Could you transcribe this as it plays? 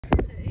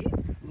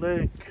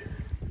Look.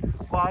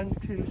 1,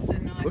 2,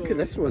 3. Look at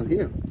this one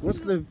here. What's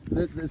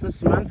is this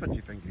Samantha, do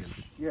you think?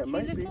 Yeah, it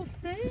might be. Little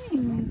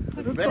thing.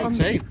 Very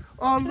tame.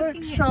 Oh, look,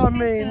 Looking at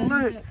Charmaine,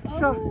 Twitter.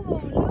 look.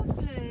 Oh,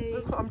 lovely.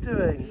 Look what I'm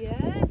doing.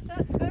 Yes,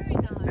 that's very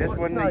nice. There's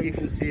one that you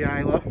can see,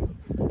 Isla.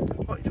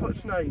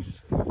 What's nice?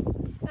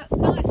 That's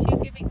nice. You're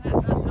giving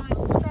that nice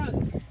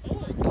stroke.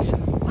 Oh, yes.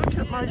 Look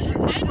at my sheep.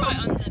 And right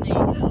underneath,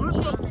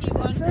 little cheeky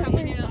one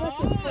coming out.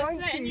 Oh,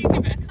 it's letting you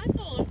give it a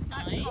cuddle.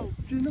 Nice.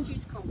 Do you know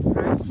She's called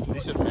Frankie.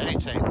 These are very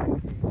tame.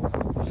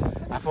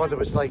 I thought there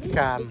was like what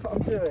I'm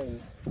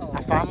doing?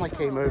 a family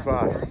came over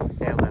earlier.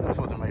 I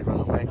thought they might run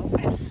away,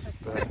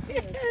 but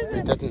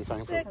they didn't,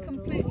 thankfully. They're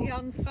completely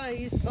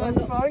unfazed by And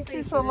lots of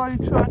Frankie's people.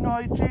 allowed to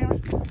annoy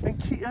James,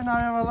 and Kitty and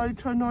I are allowed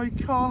to annoy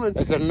Colin.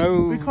 Is there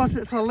no... Because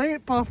it's a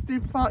late birthday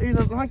party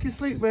that Frankie's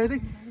late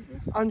wedding,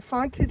 and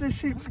Frankie the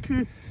sheep's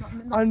coo,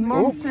 and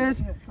Mum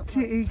said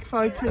Kitty,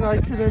 Frankie and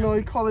I can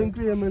annoy Colin,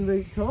 Graham and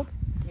Rachel.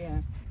 Yeah.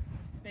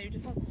 Maybe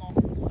just hasn't lost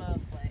her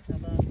birthday.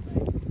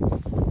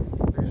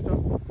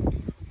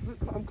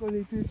 Look what I'm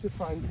going to do to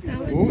Frankie.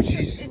 Oh,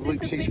 she's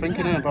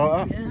thinking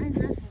about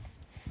it.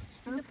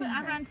 Put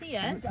our hand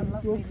here.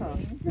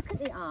 Look at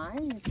the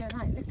eyes, they're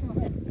like little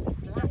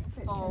black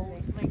bits. Oh,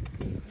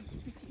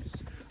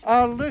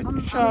 Oh, look,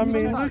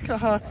 Charmaine, look at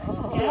her.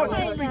 You want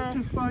to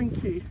speak to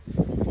Frankie?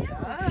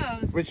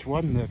 Which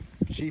one,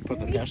 the sheep or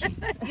the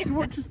person? You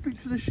want to speak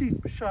to the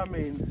sheep,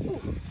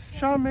 Charmaine?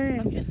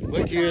 Charmaine.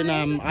 Look, you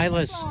and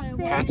Isla's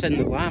patting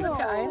the lamb. Look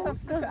at Isla,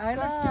 look at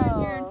Isla's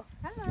doing here.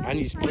 And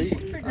he's pleased.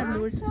 She's putting her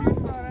nose through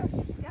for her.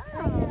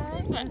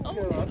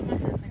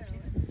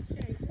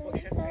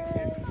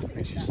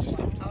 And she's just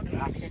after the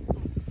grass.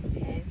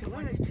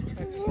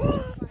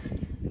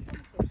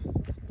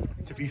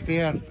 To be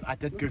fair, I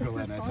did Google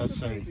it and it does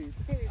say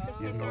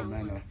you're not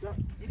meant to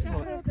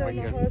when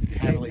you're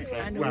heavily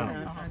pregnant.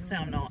 Well,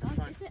 sound not, it's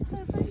fine.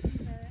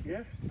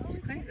 Yeah. She's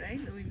quite right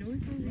though, he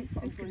knows all these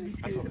things because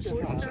he's I got thought it was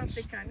support staff, nonsense.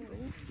 they can't go.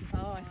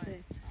 Oh, I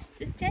see.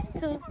 Just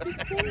gentle, just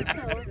gentle.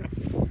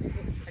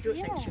 I don't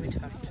think she would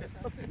hurt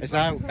it. is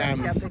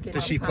that,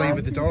 does she play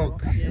with the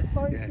dog? Frankie's Yeah.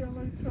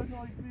 allowed to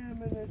annoy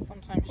Graham and his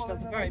Sometimes she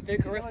does a very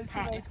vigorous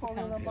pat if it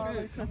comes through.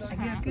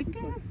 Are you a good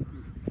girl?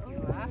 You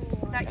are.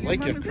 Is that I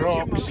like your mum?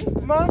 crocs.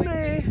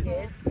 Mummy!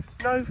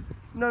 Yes.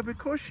 No,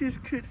 because she's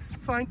cute,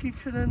 Frankie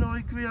can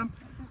annoy Graham,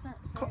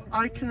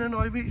 I can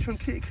annoy Rachel, and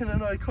Kitty can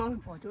annoy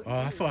Colin. Oh,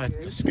 I thought I'd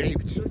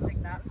escaped. I don't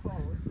think that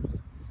falls.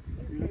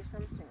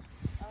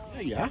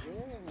 There you are.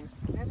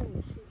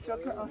 She'll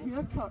get her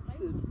haircut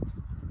soon.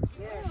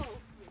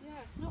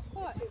 Not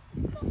quite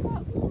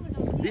warm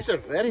enough. These are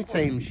very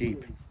tame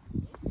sheep.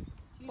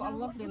 What a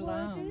lovely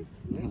lamb.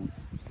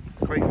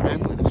 Quite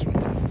friendly, this one.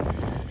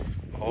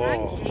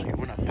 Oh, you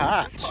want a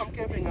pat? What I'm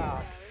giving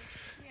her.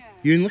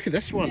 You look at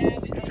this one. Do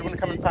you want to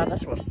come and pat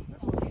this one?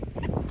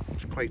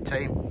 It's quite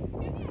tame.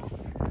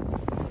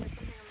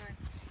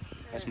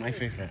 That's my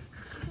favourite.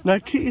 Now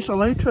Kitty's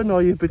allowed to annoy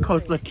you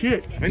because they're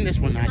cute. I think this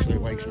one actually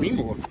likes me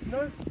more.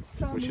 No,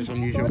 Which is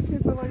unusual.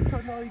 Frankie's allowed to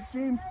annoy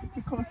James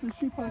because the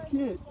sheep are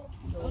cute.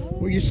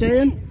 What are you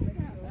saying?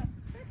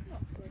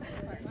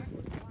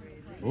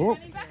 Oh,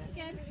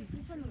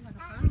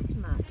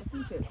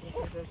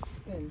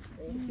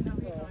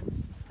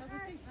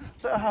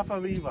 Let her have a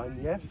wee one,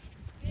 yes?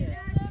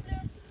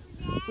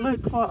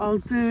 Look what I'll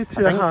do to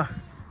I think her.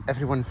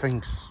 everyone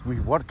thinks we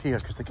work here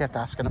because they kept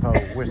asking about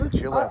where's the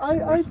tulips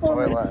and I where's the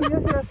volunteer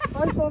toilet. here.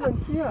 I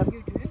volunteer.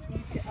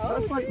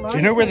 That's like Do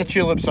you know where the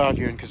tulips are,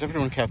 Ewan? Because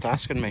everyone kept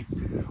asking me.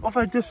 Off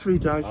I just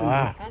read out.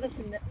 Ah,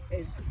 Alison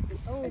is.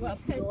 Oh, well,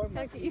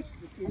 Peggy.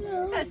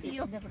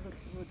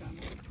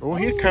 oh,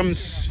 here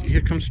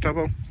comes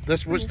trouble.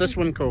 What's this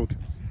one called?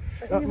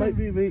 That might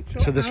be Rachel.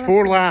 So there's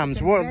 4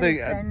 lambs. What are they?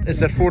 Is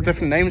there 4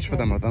 different names for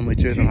them, or only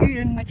 2 of them? Kitty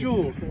and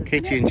Joe.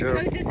 Katie and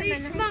Joe. Does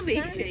each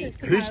mummy she?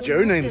 Who's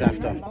Joe named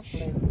after?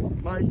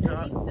 My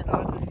dad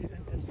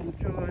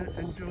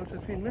and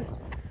Josephine.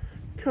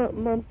 Look at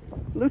Mum.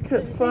 Look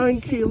at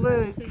Frankie,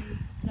 look.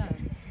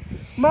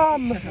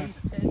 Mum!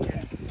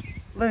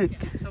 Look.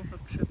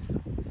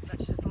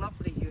 That's just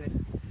lovely,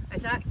 Ewan.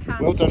 Is that calm?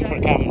 Well done for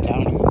calming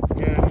down.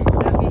 Yeah.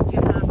 That means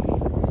you have.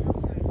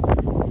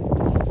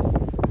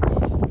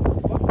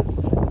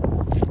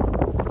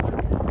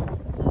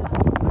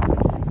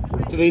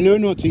 Do they know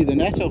not to eat the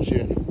nettles,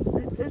 Ewan?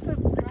 They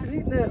can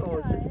eat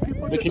nettles. It's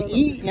people They that can don't-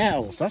 eat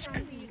nettles. That's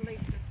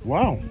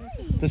wow.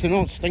 Does it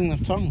not sting their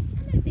tongue?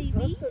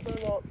 That's what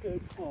they're not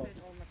good for.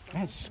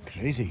 That's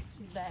crazy.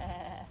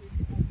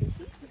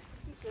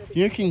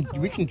 We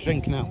can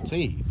drink nettle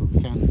tea, but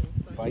we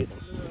can't bite them.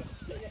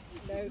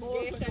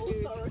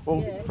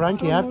 Oh,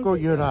 Frankie, I've got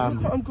your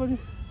I'm going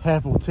to...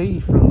 herbal tea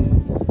from.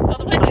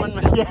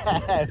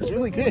 Yeah, it's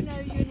really good.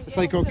 It's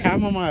like got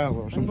chamomile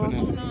or something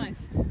in it. Nice.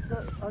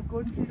 I'm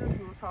going to see the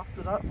rules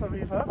after that for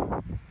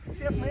Eva.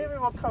 See if Mary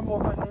will come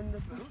over and end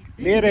the food.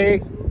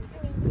 Mary,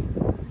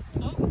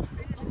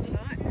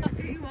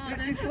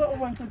 These little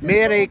ones are just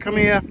Mary, come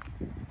here.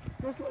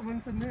 Those little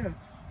ones in there.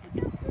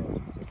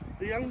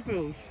 The young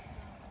bulls.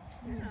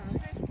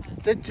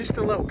 They're just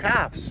the little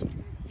calves.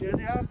 Yeah,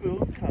 they are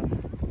bulls, cuz.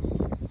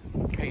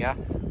 here.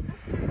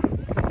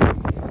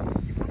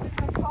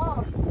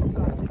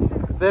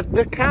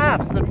 They're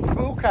calves, they're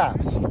bull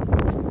calves.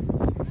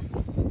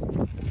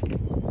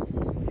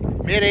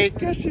 Mary.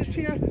 Guess she's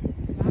here.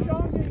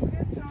 Charming,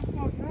 get up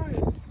on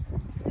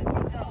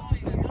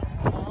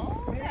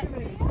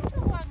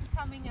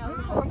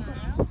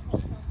now.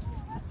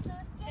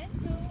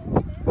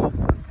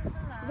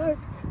 Look.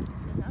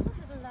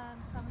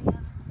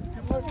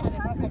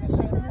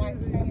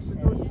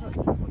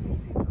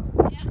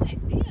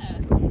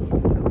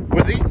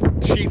 Were these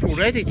sheep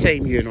already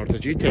tame, Ewan, or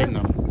did you tame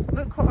them?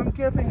 Look what I'm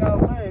giving her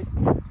leg.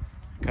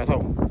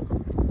 Cuddle. Do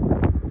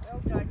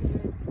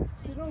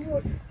you know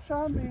what,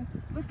 Charming?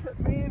 Look at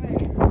Mary.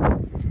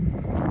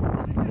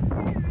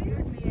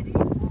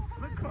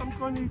 Look what I'm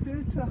going to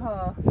do to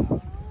her.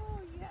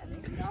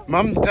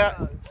 Mum,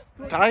 Di,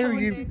 are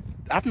you...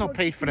 I've not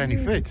paid for any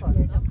food.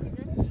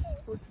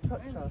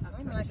 Touch her.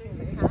 I'm liking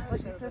the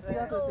cows over The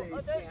there. other day.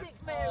 I don't think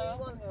Mary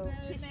wants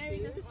Mary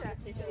doesn't have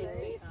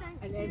tissues.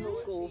 And then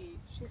we'll go.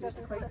 She's had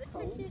quite Put a the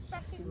cold. tissues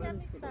back in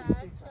Mummy's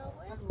bag, shall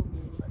we?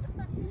 Put them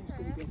back in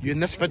there. Ewan,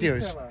 this video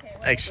is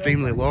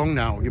extremely long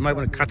now. You might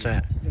want to cut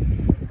it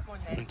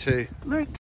into... Look.